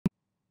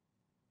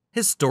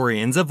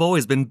Historians have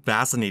always been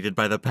fascinated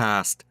by the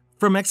past.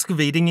 From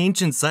excavating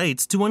ancient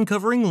sites to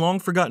uncovering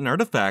long-forgotten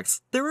artifacts,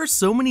 there are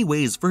so many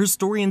ways for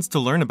historians to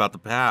learn about the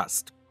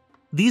past.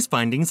 These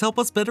findings help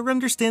us better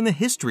understand the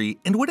history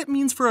and what it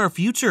means for our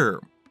future.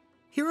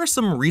 Here are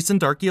some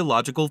recent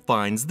archaeological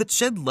finds that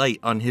shed light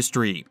on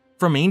history,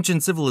 from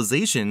ancient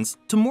civilizations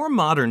to more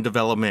modern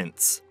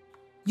developments.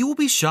 You will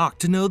be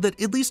shocked to know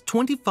that at least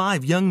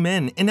 25 young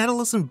men and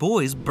adolescent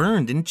boys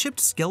burned and chipped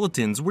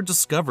skeletons were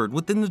discovered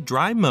within the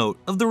dry moat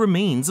of the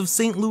remains of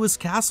St. Louis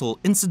Castle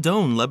in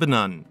Sidon,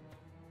 Lebanon.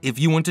 If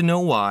you want to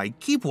know why,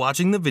 keep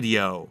watching the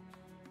video.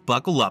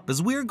 Buckle up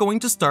as we are going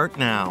to start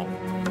now.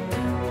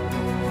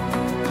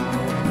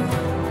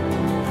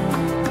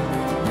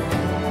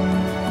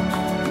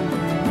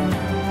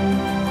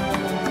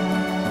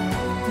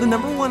 The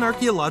number one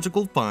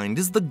archaeological find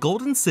is the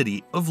Golden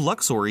City of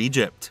Luxor,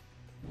 Egypt.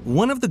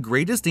 One of the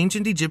greatest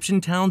ancient Egyptian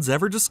towns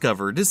ever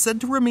discovered is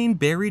said to remain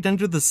buried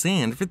under the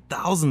sand for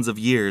thousands of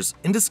years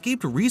and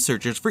escaped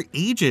researchers for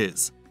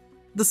ages.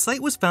 The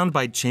site was found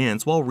by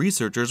chance while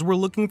researchers were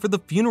looking for the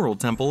funeral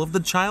temple of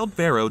the child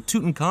pharaoh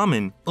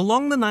Tutankhamun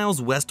along the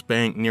Nile's west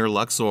bank near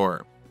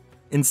Luxor.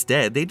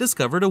 Instead, they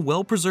discovered a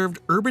well-preserved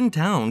urban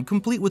town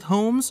complete with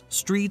homes,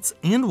 streets,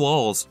 and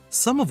walls,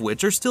 some of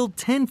which are still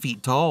 10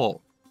 feet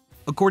tall.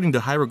 According to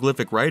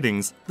hieroglyphic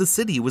writings, the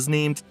city was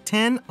named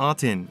Ten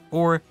Aten,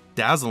 or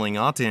Dazzling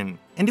Aten,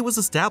 and it was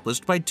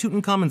established by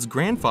Tutankhamun's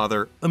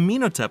grandfather,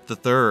 Amenhotep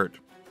III.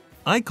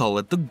 I call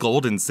it the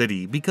Golden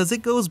City because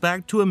it goes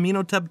back to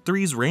Amenhotep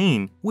III's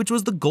reign, which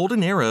was the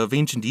golden era of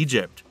ancient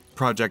Egypt,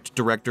 project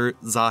director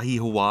Zahi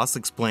Hawass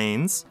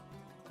explains.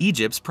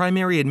 Egypt's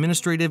primary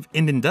administrative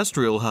and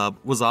industrial hub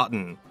was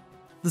Aten.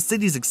 The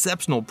city's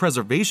exceptional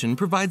preservation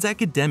provides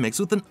academics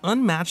with an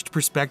unmatched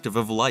perspective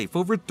of life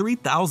over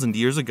 3,000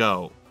 years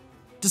ago.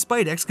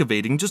 Despite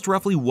excavating just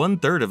roughly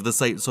one-third of the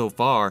site so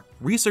far,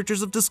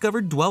 researchers have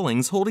discovered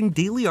dwellings holding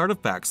daily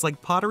artifacts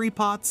like pottery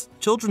pots,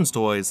 children's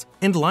toys,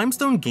 and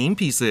limestone game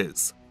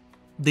pieces.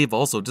 They've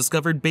also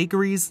discovered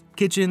bakeries,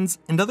 kitchens,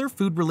 and other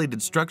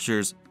food-related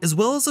structures, as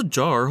well as a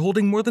jar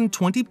holding more than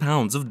 20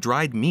 pounds of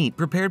dried meat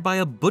prepared by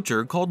a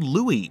butcher called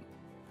Louis.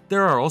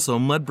 There are also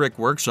mud brick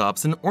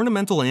workshops and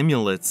ornamental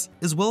amulets,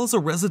 as well as a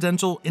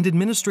residential and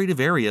administrative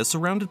area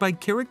surrounded by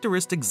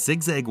characteristic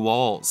zigzag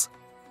walls.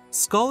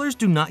 Scholars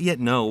do not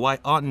yet know why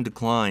Aten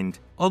declined,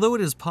 although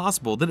it is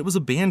possible that it was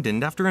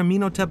abandoned after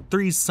Amenhotep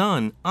III's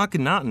son,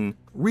 Akhenaten,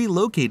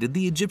 relocated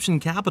the Egyptian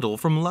capital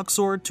from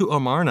Luxor to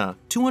Amarna,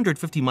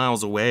 250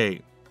 miles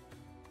away.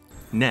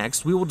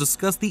 Next, we will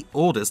discuss the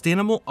oldest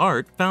animal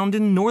art found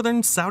in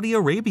northern Saudi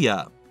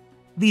Arabia.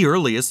 The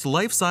earliest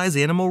life-size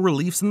animal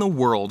reliefs in the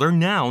world are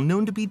now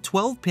known to be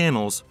 12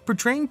 panels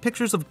portraying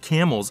pictures of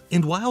camels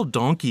and wild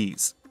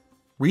donkeys.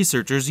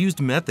 Researchers used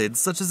methods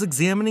such as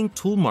examining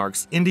tool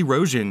marks and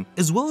erosion,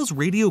 as well as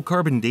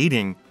radiocarbon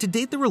dating, to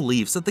date the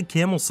reliefs at the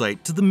camel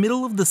site to the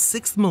middle of the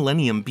 6th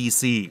millennium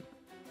BC.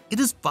 It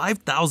is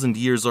 5,000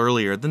 years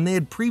earlier than they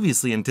had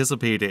previously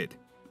anticipated.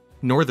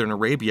 Northern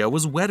Arabia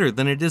was wetter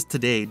than it is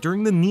today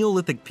during the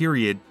Neolithic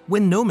period,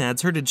 when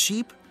nomads herded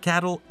sheep,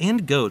 cattle,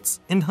 and goats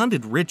and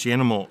hunted rich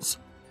animals.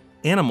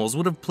 Animals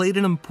would have played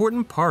an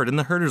important part in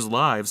the herders'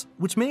 lives,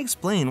 which may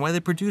explain why they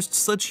produced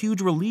such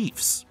huge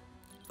reliefs.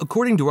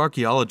 According to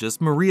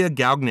archaeologist Maria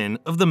Gagnon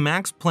of the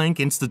Max Planck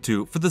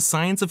Institute for the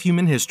Science of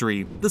Human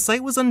History, the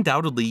site was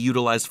undoubtedly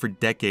utilized for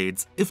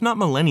decades, if not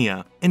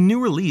millennia, and new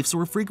reliefs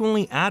were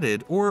frequently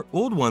added or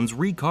old ones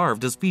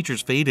recarved as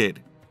features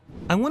faded.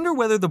 I wonder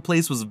whether the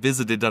place was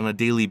visited on a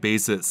daily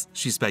basis,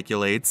 she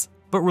speculates,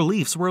 but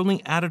reliefs were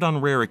only added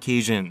on rare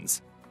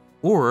occasions.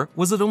 Or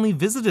was it only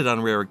visited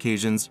on rare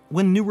occasions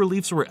when new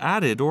reliefs were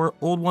added or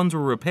old ones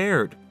were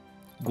repaired?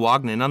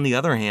 Gagnon, on the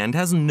other hand,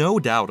 has no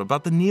doubt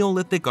about the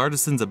Neolithic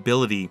artisan's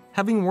ability,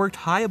 having worked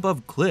high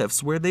above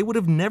cliffs where they would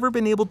have never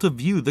been able to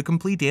view the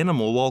complete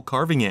animal while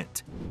carving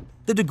it.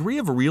 The degree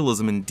of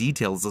realism and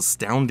detail is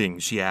astounding,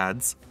 she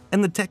adds,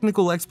 and the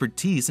technical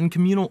expertise and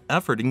communal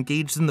effort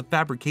engaged in the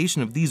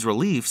fabrication of these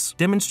reliefs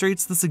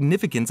demonstrates the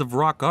significance of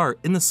rock art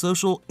in the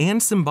social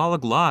and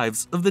symbolic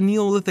lives of the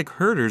Neolithic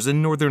herders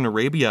in northern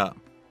Arabia.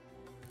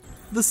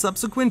 The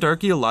subsequent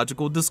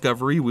archaeological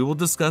discovery we will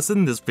discuss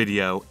in this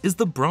video is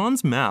the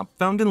bronze map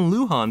found in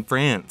Luhan,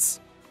 France.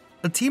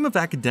 A team of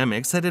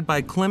academics headed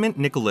by Clement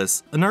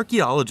Nicolas, an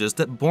archaeologist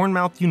at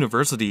Bournemouth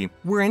University,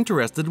 were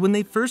interested when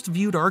they first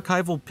viewed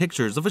archival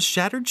pictures of a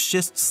shattered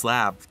schist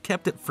slab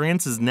kept at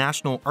France's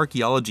National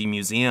Archaeology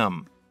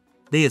Museum.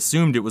 They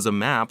assumed it was a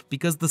map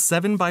because the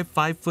 7 by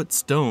 5 foot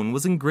stone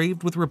was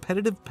engraved with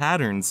repetitive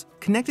patterns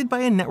connected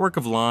by a network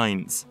of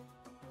lines.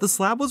 The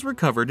slab was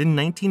recovered in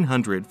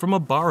 1900 from a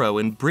barrow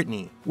in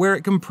Brittany, where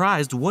it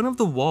comprised one of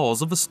the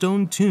walls of a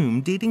stone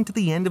tomb dating to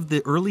the end of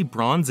the early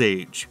Bronze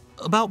Age,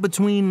 about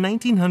between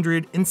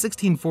 1900 and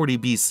 1640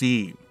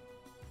 BC.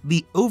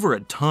 The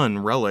over-a-ton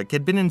relic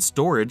had been in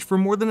storage for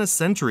more than a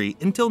century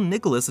until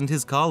Nicholas and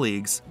his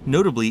colleagues,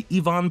 notably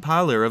Yvon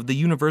Peiler of the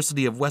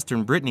University of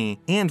Western Brittany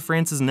and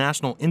France's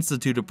National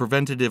Institute of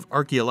Preventative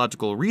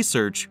Archaeological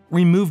Research,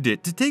 removed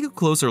it to take a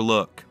closer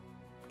look.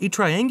 A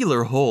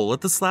triangular hole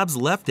at the slab's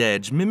left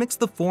edge mimics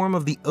the form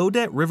of the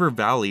Odette River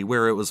Valley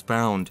where it was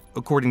found,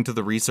 according to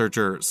the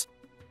researchers.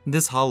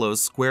 This hollow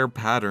square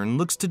pattern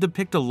looks to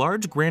depict a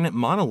large granite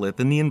monolith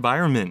in the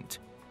environment.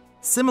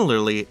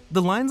 Similarly,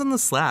 the lines on the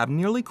slab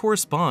nearly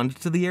correspond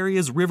to the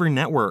area's river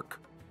network.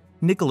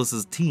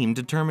 Nicholas's team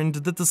determined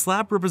that the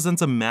slab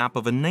represents a map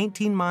of a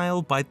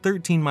 19-mile by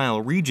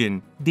 13-mile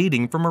region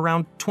dating from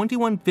around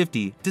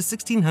 2150 to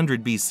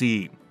 1600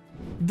 BC.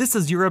 This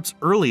is Europe's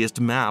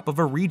earliest map of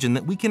a region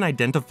that we can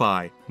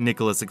identify,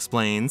 Nicholas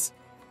explains.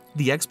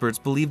 The experts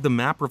believe the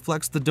map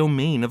reflects the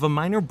domain of a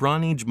minor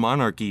Bronze Age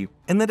monarchy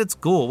and that its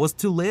goal was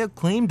to lay a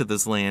claim to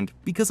this land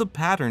because of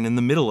pattern in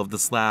the middle of the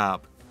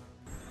slab.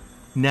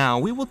 Now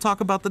we will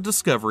talk about the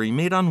discovery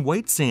made on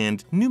White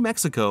Sand, New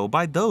Mexico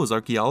by those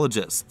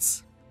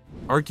archaeologists.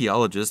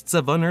 Archaeologists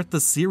have unearthed a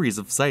series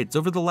of sites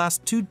over the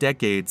last 2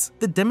 decades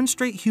that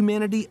demonstrate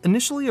humanity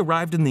initially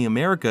arrived in the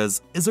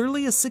Americas as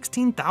early as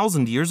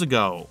 16,000 years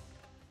ago.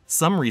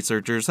 Some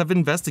researchers have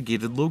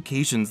investigated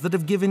locations that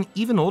have given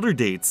even older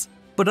dates,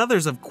 but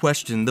others have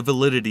questioned the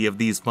validity of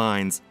these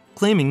finds,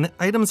 claiming that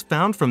items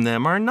found from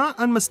them are not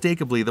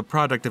unmistakably the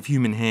product of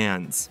human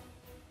hands.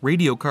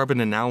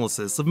 Radiocarbon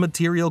analysis of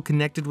material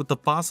connected with the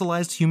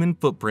fossilized human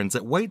footprints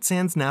at White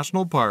Sands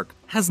National Park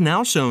has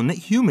now shown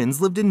that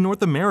humans lived in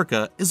North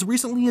America as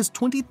recently as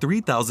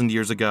 23,000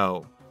 years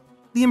ago.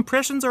 The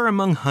impressions are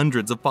among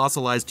hundreds of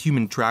fossilized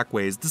human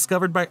trackways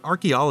discovered by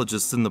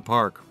archaeologists in the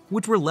park,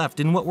 which were left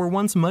in what were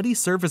once muddy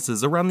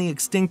surfaces around the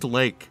extinct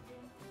lake.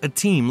 A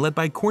team led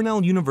by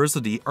Cornell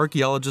University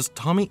archaeologist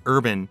Tommy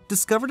Urban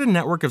discovered a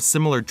network of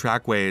similar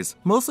trackways,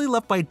 mostly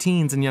left by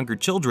teens and younger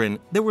children,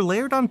 that were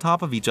layered on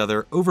top of each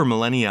other over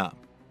millennia.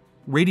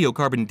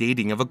 Radiocarbon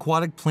dating of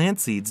aquatic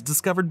plant seeds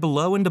discovered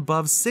below and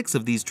above 6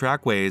 of these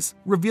trackways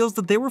reveals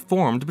that they were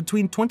formed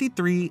between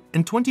 23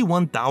 and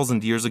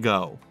 21,000 years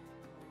ago.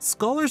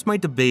 Scholars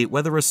might debate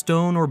whether a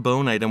stone or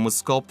bone item was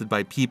sculpted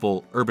by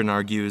people, Urban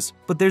argues,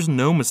 but there's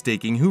no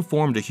mistaking who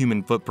formed a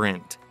human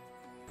footprint.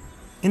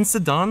 In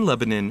Sidon,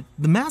 Lebanon,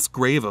 the mass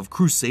grave of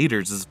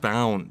crusaders is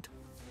found.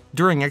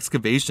 During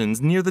excavations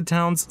near the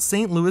town's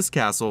St. Louis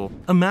Castle,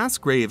 a mass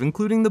grave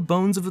including the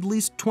bones of at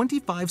least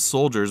 25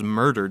 soldiers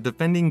murdered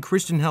defending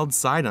Christian-held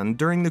Sidon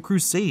during the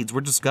Crusades were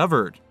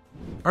discovered.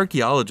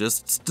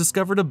 Archaeologists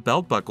discovered a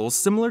belt buckle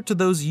similar to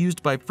those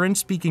used by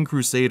French-speaking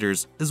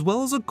crusaders, as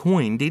well as a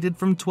coin dated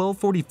from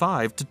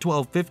 1245 to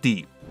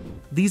 1250.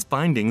 These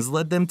findings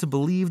led them to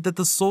believe that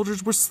the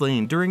soldiers were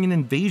slain during an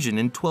invasion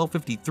in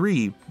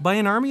 1253 by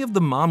an army of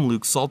the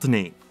Mamluk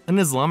Sultanate, an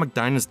Islamic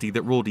dynasty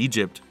that ruled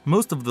Egypt,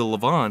 most of the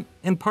Levant,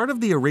 and part of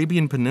the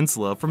Arabian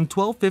Peninsula from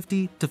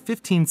 1250 to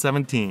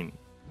 1517.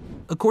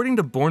 According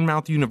to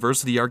Bournemouth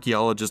University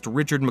archaeologist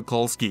Richard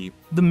Mikulski,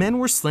 the men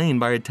were slain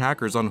by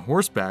attackers on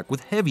horseback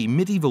with heavy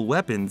medieval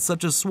weapons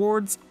such as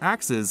swords,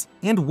 axes,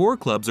 and war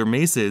clubs or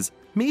maces,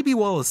 maybe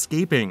while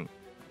escaping.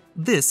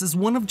 This is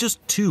one of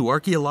just 2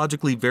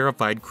 archaeologically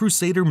verified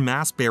Crusader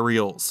mass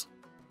burials.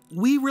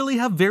 We really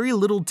have very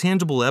little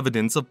tangible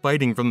evidence of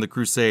fighting from the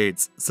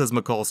Crusades, says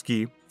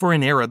Mikulski, for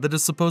an era that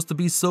is supposed to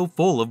be so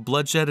full of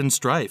bloodshed and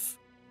strife.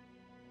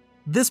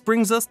 This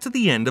brings us to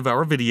the end of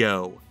our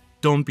video.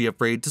 Don't be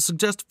afraid to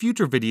suggest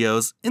future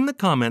videos in the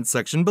comments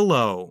section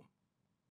below.